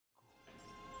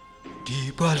Di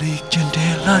balik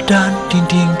jendela dan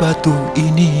dinding batu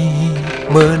ini,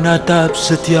 menatap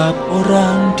setiap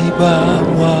orang di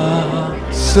bawah.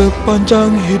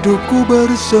 Sepanjang hidupku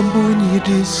bersembunyi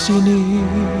di sini,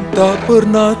 tak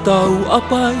pernah tahu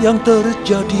apa yang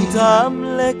terjadi.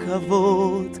 טעם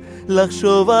לקוות,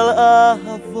 לחשוב על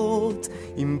אהבות,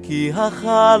 אם כי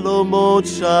החלומות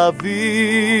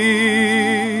שווים.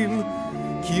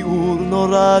 כיעור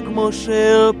נורא כמו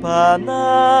של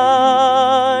פניי,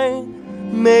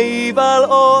 מעיב על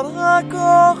אור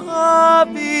הכוכבים.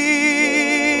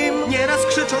 Nieraz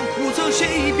krzyczą, kłócą się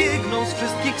i biegną z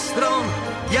wszystkich stron.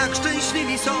 Jak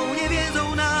szczęśliwi są, nie wiedzą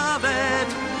nawet.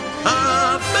 A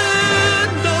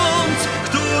będąc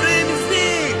którym z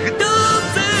nich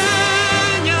doceniałbym,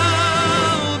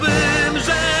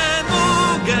 że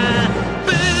mogę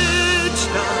być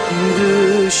tam.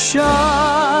 Dışarıda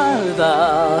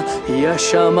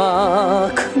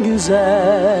yaşamak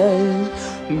güzel,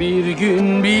 bir gün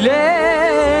bile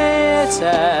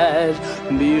yeter.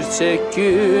 Bir tek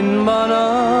gün bana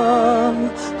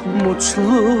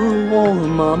mutlu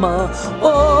olmama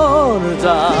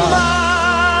orada.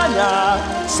 Bana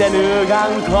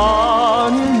새누간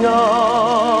건요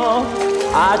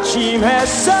아침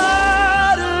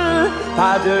햇살을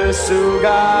받을 수가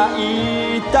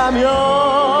있다면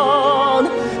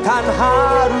단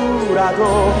하루라도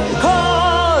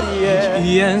거리에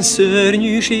Ilyen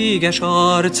szörnyűséges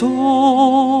arcot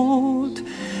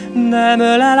nem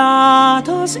ölel át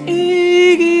az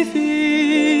égi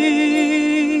fény,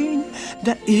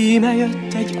 de íme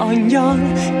jött egy angyal,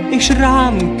 és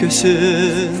rám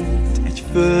köszönt egy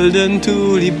földön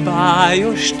túli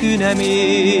bájos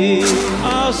tünemény.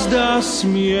 A zda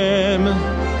smiem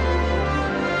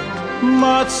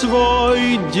mať svoj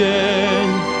deň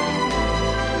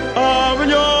a v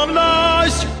ňom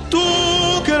nájsť tú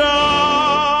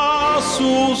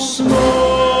krásu snov.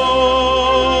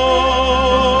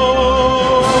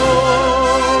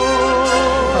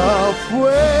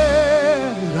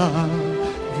 Afuera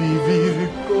vivir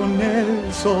con el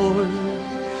sol,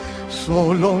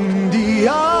 solo un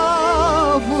día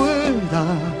afuera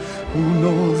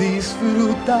uno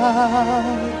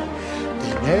disfrutar,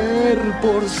 tener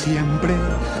por siempre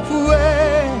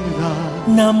fuera.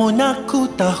 Namun aku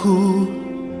tahu,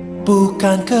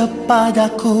 bukan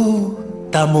kepadaku,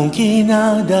 tak mungkin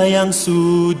ada yang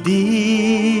sudi.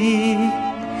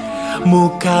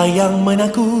 Muka yang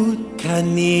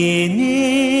menakutkan ini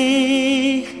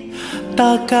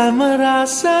takkan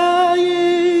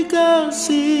merasai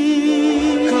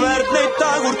kasih. Hvert neitt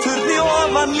dagur þurfi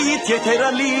ofan lít ég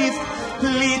þeirra líf.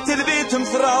 Lítið vitum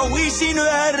þrá í sínu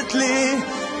erli.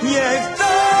 Ég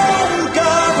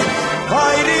þangað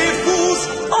væri fús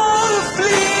og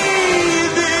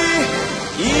flýði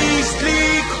í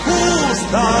slík hús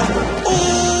þar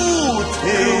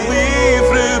úti.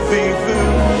 Vifu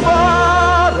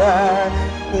bara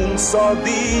só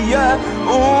dia,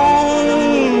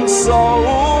 só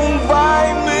vai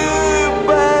me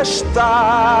bastar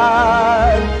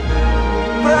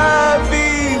pra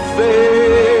viver.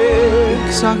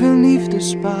 Ik zag een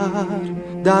liefdespaar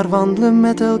daar wandelen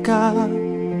met elkaar,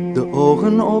 de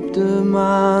ogen op de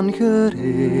maan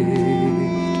gericht.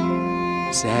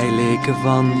 Zij leken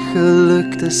van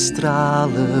geluk te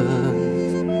stralen,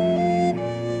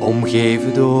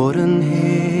 omgeven door een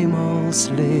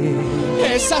hemelslicht.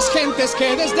 Esas gentes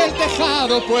que desde el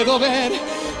tejado puedo ver,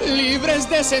 libres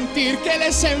de sentir que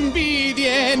les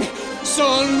envidien,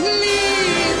 son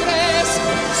libres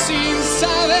sin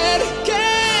saber que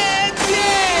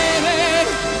tienen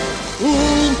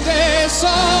un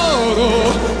tesoro.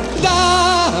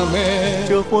 Dame，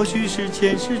 这或许是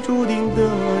前世注定的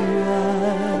缘，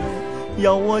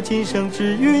要我今生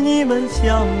只与你们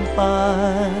相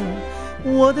伴。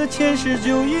我的前世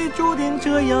就已注定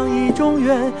这样一种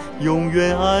缘，永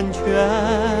远安全，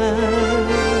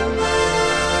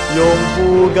永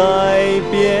不改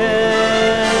变。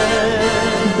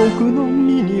僕の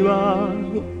身には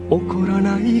起こら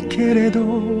ないけれど、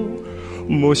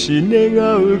もし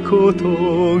願うこと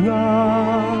が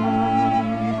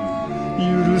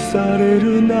許され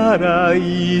るなら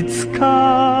いつ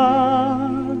か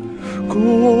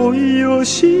恋を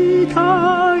し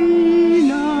たい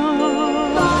な。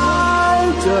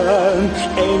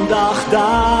Een dag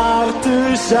daar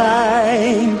te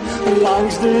zijn,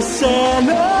 langs de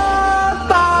Seine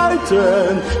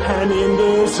buiten en in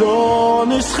de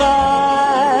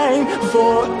zonneschijn,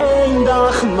 voor één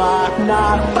dag maar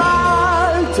naar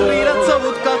buiten. Riidat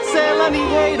sovut katsellani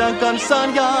heidän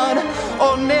kanssaan,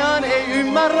 onneaan ei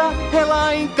ymmärrä he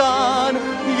lainkaan,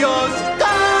 jos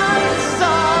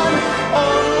kanssaan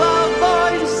olla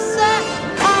voi se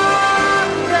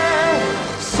aarre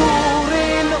suuri.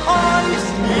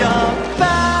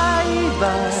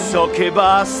 che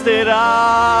basterà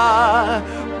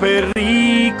per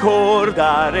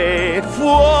ricordare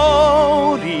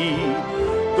fuori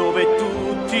dove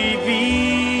tutti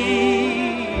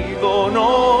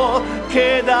vivono,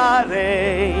 che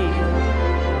darei,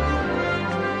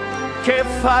 che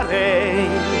farei.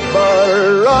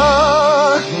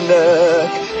 برهنك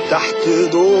تحت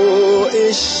ضوء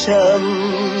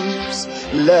الشمس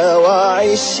لو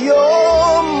أعيش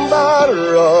يوم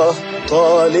برا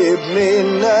طالب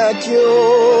منك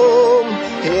يوم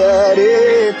يا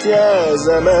ريت يا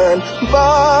زمان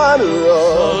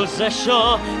برا Això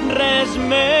res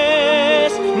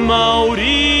més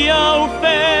m'hauríeu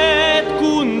fet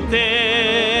content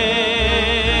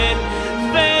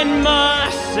fent-me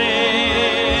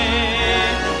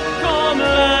ser com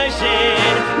la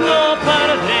gent, no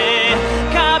perdré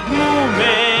cap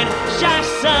moment, ja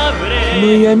sabré. Но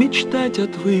я мечтать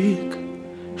отвык,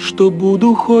 что буду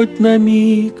хоть на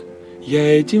миг я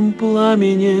этим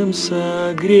пламенем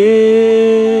согрет.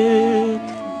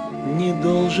 Не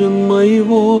должен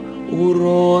моего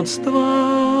уродства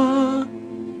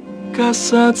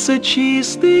касаться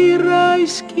чистый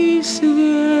райский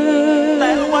свет. แ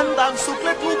ต่ละวันต่างสุขแล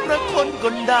ะทุกข์ระคนก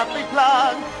ลดาบไม่พลา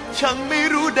งช่างไม่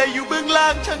รู้ได้อยู่เบื้องล่า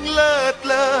งช่างเลิศ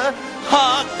เลอห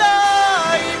ากได้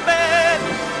เป็น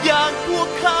อย่างพวก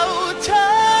เขา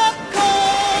ชักค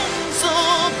งสุ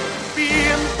ขเปี่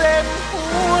ยมเต็มหั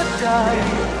วใจ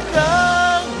รั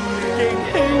ก仍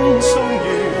輕鬆愉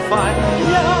快一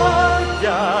日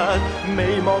未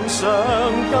妄想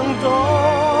更多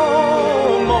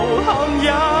無憾一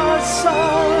生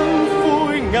灰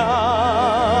暗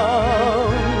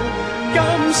甘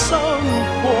心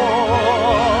過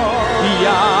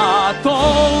Ja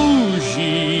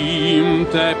toužím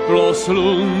teplo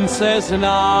slunce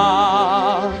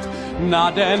znát, na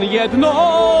den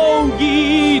jednou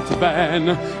jít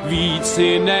ven, víc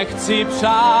si nechci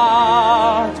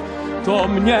přát, to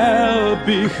měl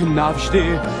bych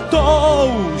navždy,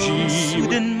 toužím.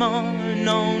 Soudainement, un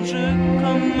ange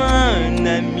comme un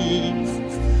ami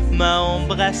m'a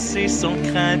embrassé sans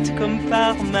crainte comme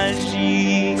par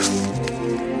magie.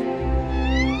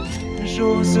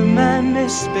 J'ose même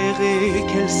espérer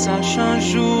qu'elle sache un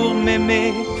jour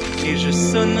m'aimer et je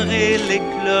sonnerai les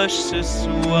cloches ce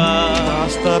soir.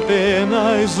 Basta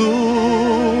apenas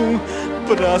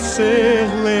pra ser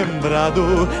lembrado,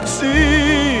 se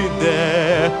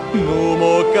der numa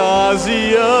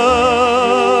ocasião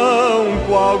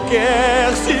qualquer,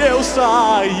 se eu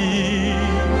sair,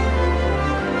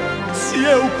 se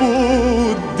eu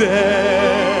puder.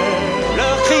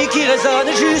 Leurs cris qui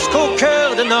résonnent jusqu'au cœur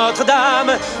de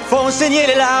Notre-Dame font saigner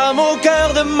les larmes au cœur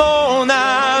de mon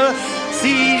âme.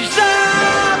 Si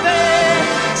j'avais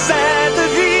cette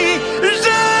vie,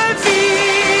 je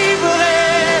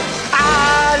vivrais à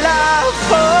la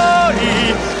folie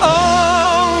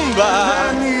en bas.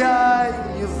 jij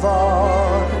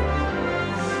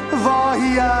waar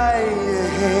jij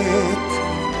het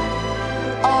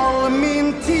al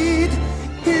min tid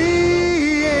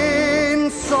i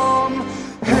ensomhet.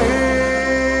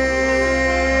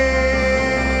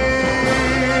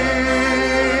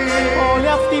 Όλοι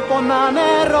αυτοί πονάνε,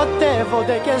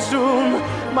 ερωτεύονται και ζουν,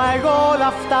 μα εγώ όλα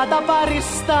αυτά τα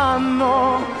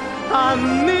παριστάνω. Αν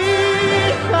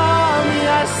είχα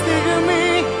μια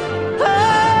στιγμή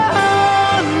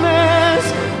αιώνες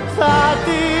θα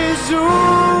τη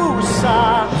ζούσα.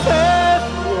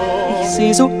 Ich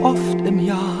seh so oft im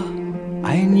Jahr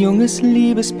ein junges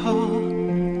Liebespaar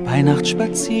bei Nacht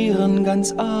spazieren ganz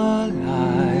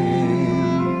allein.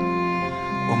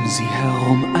 Um sie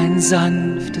herum ein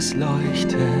sanftes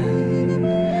Leuchten,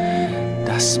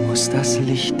 das muss das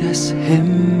Licht des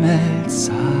Himmels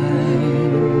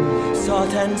sein.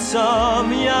 Sådan som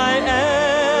jeg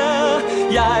er,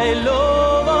 jeg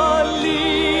lover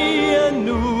lige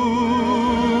nu.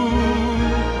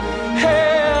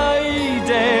 Her i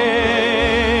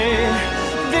dag,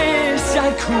 hvis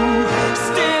jeg kunne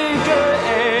stikke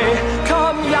af,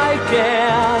 kom jeg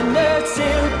gerne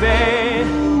tilbage.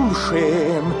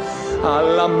 Sken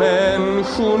alla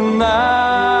människor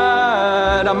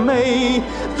nära mig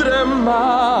drömma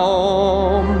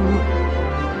om.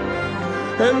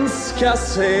 Önska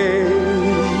sig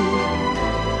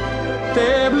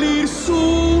det blir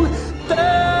sol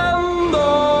den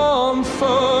dagen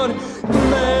för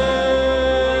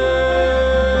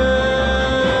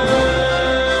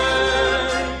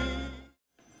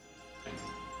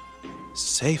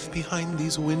Safe behind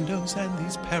these windows and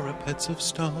these parapets of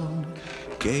stone,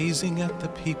 gazing at the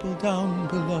people down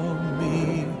below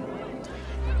me.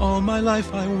 All my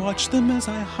life I watch them as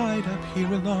I hide up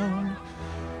here alone,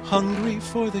 hungry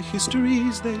for the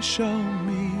histories they show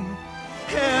me.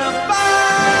 If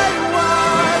I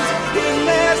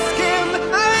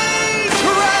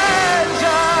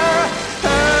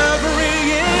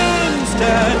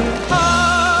often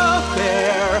up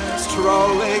there,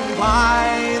 strolling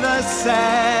by the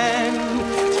sand.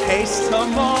 Taste the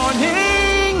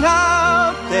morning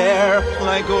out there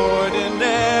like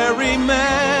ordinary